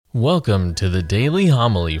Welcome to the Daily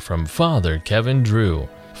Homily from Father Kevin Drew.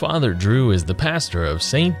 Father Drew is the pastor of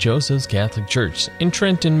St. Joseph's Catholic Church in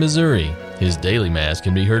Trenton, Missouri. His daily Mass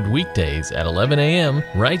can be heard weekdays at 11 a.m.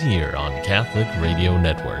 right here on Catholic Radio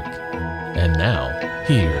Network. And now,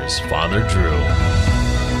 here's Father Drew.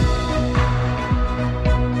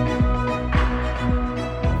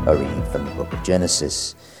 A reading from the book of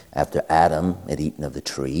Genesis. After Adam had eaten of the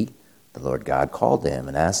tree, the Lord God called to him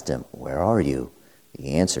and asked him, "Where are you?"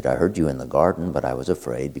 He answered, "I heard you in the garden, but I was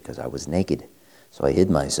afraid because I was naked, so I hid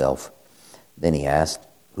myself." Then he asked,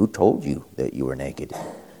 "Who told you that you were naked?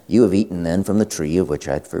 You have eaten then from the tree of which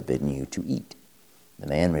I had forbidden you to eat." The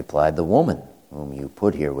man replied, "The woman whom you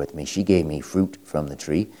put here with me, she gave me fruit from the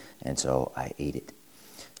tree, and so I ate it."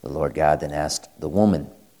 The Lord God then asked the woman,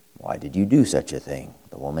 "Why did you do such a thing?"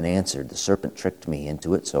 The woman answered, "The serpent tricked me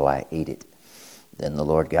into it, so I ate it." Then the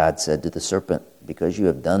Lord God said to the serpent, "Because you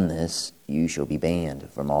have done this, you shall be banned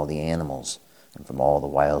from all the animals and from all the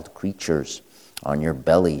wild creatures. On your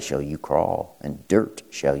belly shall you crawl, and dirt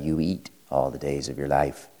shall you eat all the days of your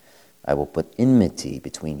life. I will put enmity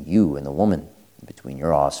between you and the woman, and between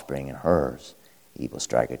your offspring and hers. He will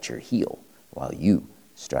strike at your heel, while you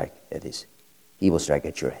strike at his. He will strike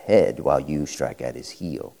at your head, while you strike at his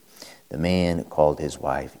heel." The man called his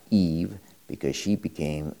wife Eve, because she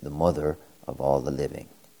became the mother of all the living.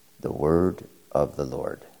 The word of the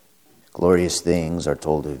Lord. Glorious things are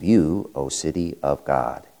told of you, O city of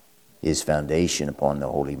God. His foundation upon the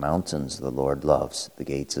holy mountains the Lord loves, the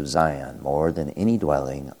gates of Zion, more than any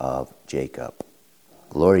dwelling of Jacob.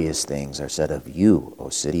 Glorious things are said of you, O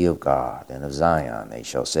city of God, and of Zion. They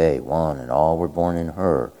shall say, "One and all were born in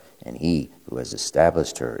her, and he who has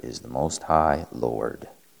established her is the Most High Lord."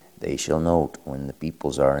 They shall note when the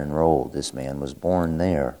peoples are enrolled, "This man was born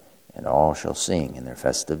there," and all shall sing in their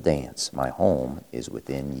festive dance, "My home is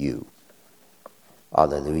within you."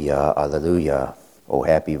 Alleluia, alleluia. O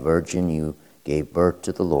happy Virgin, you gave birth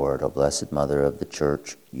to the Lord. O blessed Mother of the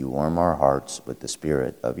Church, you warm our hearts with the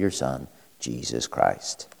Spirit of your Son, Jesus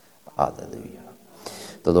Christ. Alleluia.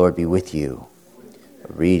 The Lord be with you.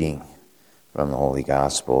 A reading from the Holy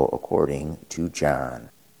Gospel according to John.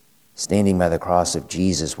 Standing by the cross of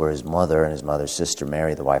Jesus were his mother and his mother's sister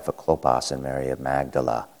Mary, the wife of Clopas, and Mary of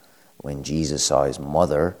Magdala. When Jesus saw his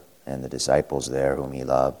mother and the disciples there whom he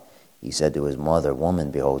loved, he said to his mother, "Woman,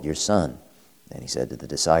 behold your son." Then he said to the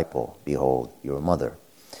disciple, "Behold your mother."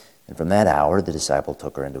 And from that hour the disciple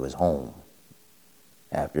took her into his home.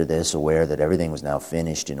 After this, aware that everything was now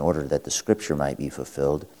finished in order that the scripture might be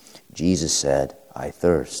fulfilled, Jesus said, "I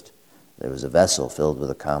thirst." There was a vessel filled with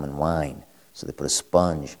a common wine, so they put a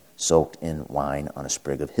sponge soaked in wine on a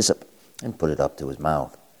sprig of hyssop and put it up to his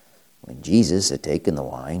mouth. When Jesus had taken the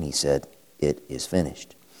wine, he said, "It is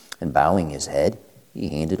finished." And bowing his head, he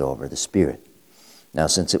handed over the Spirit. Now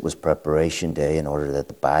since it was preparation day, in order that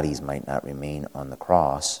the bodies might not remain on the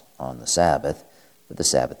cross on the Sabbath, for the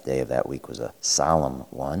Sabbath day of that week was a solemn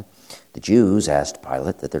one, the Jews asked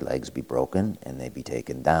Pilate that their legs be broken and they be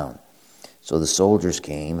taken down. So the soldiers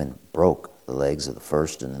came and broke the legs of the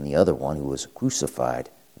first and then the other one who was crucified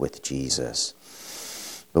with Jesus.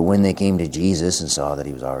 But when they came to Jesus and saw that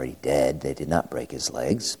he was already dead, they did not break his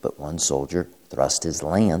legs, but one soldier thrust his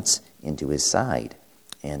lance into his side,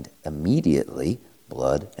 and immediately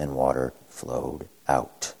blood and water flowed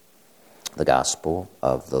out. The Gospel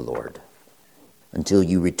of the Lord. Until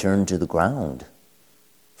you return to the ground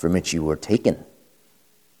from which you were taken,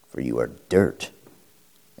 for you are dirt,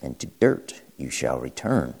 and to dirt you shall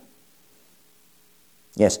return.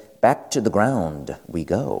 Yes, back to the ground we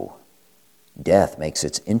go. Death makes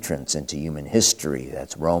its entrance into human history.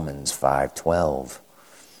 That's Romans 5:12.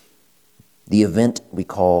 The event we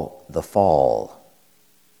call the fall,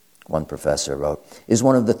 one professor wrote, is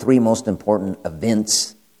one of the three most important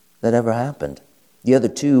events that ever happened. The other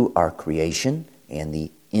two are creation and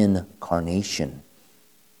the incarnation.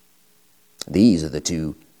 These are the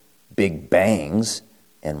two big bangs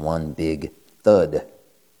and one big thud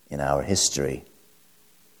in our history.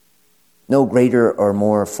 No greater or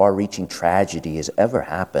more far-reaching tragedy has ever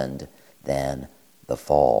happened than the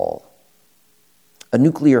fall. A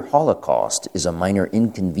nuclear holocaust is a minor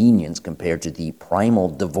inconvenience compared to the primal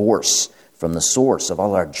divorce from the source of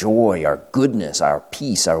all our joy, our goodness, our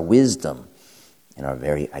peace, our wisdom, and our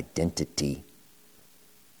very identity.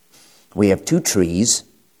 We have two trees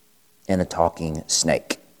and a talking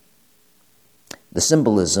snake. The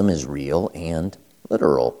symbolism is real and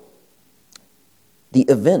literal. The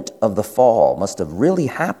event of the fall must have really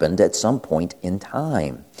happened at some point in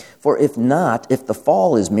time. For if not, if the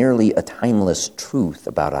fall is merely a timeless truth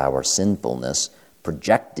about our sinfulness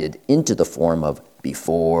projected into the form of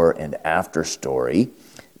before and after story,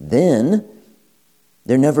 then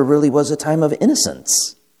there never really was a time of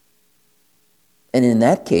innocence. And in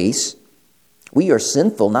that case, we are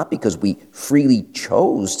sinful not because we freely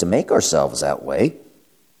chose to make ourselves that way,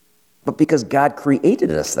 but because God created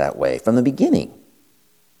us that way from the beginning.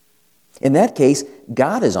 In that case,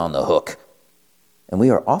 God is on the hook, and we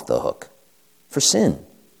are off the hook for sin.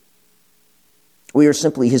 We are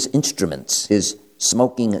simply his instruments, his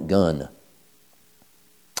smoking gun.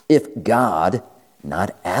 If God,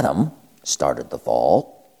 not Adam, started the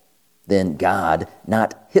fall, then God,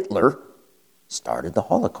 not Hitler, started the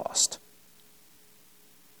Holocaust.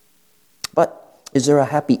 But is there a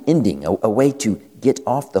happy ending, a way to get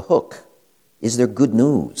off the hook? Is there good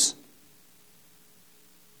news?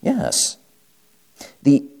 Yes.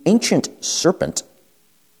 The ancient serpent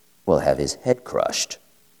will have his head crushed.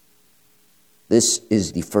 This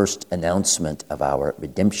is the first announcement of our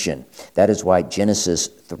redemption. That is why Genesis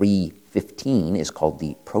 3:15 is called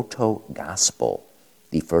the proto-gospel,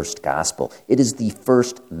 the first gospel. It is the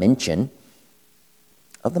first mention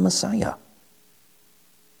of the Messiah.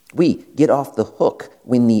 We get off the hook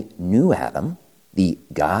when the new Adam, the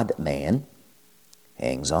God-man,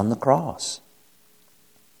 hangs on the cross.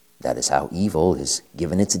 That is how evil is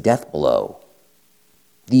given its death blow.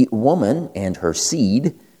 The woman and her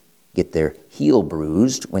seed get their heel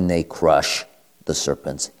bruised when they crush the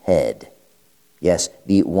serpent's head. Yes,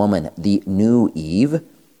 the woman, the new Eve,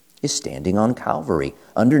 is standing on Calvary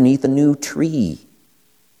underneath a new tree.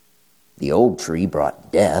 The old tree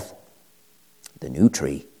brought death. The new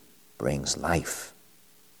tree brings life.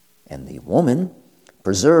 And the woman,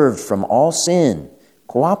 preserved from all sin,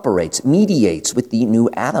 cooperates, mediates with the new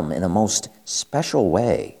Adam in a most special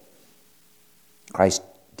way. Christ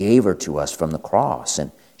gave her to us from the cross,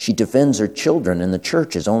 and she defends her children in the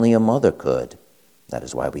church as only a mother could. That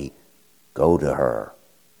is why we go to her.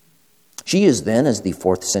 She is then, as the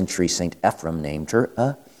 4th century St. Ephrem named her,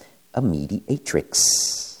 a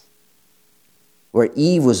mediatrix. Where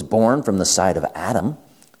Eve was born from the side of Adam,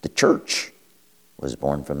 the church was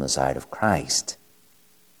born from the side of Christ.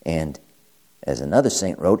 And as another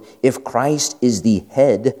saint wrote, if Christ is the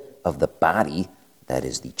head of the body, that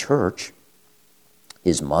is the church,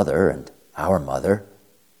 his mother and our mother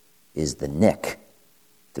is the neck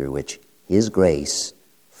through which his grace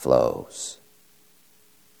flows.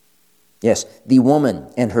 Yes, the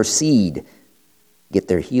woman and her seed get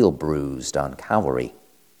their heel bruised on Calvary.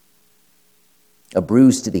 A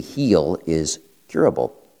bruise to the heel is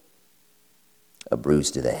curable. A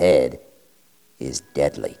bruise to the head is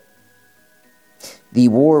deadly. The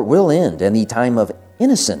war will end, and the time of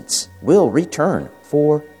innocence will return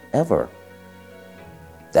forever.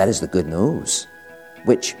 That is the good news,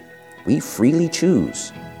 which we freely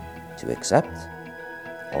choose to accept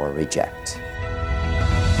or reject.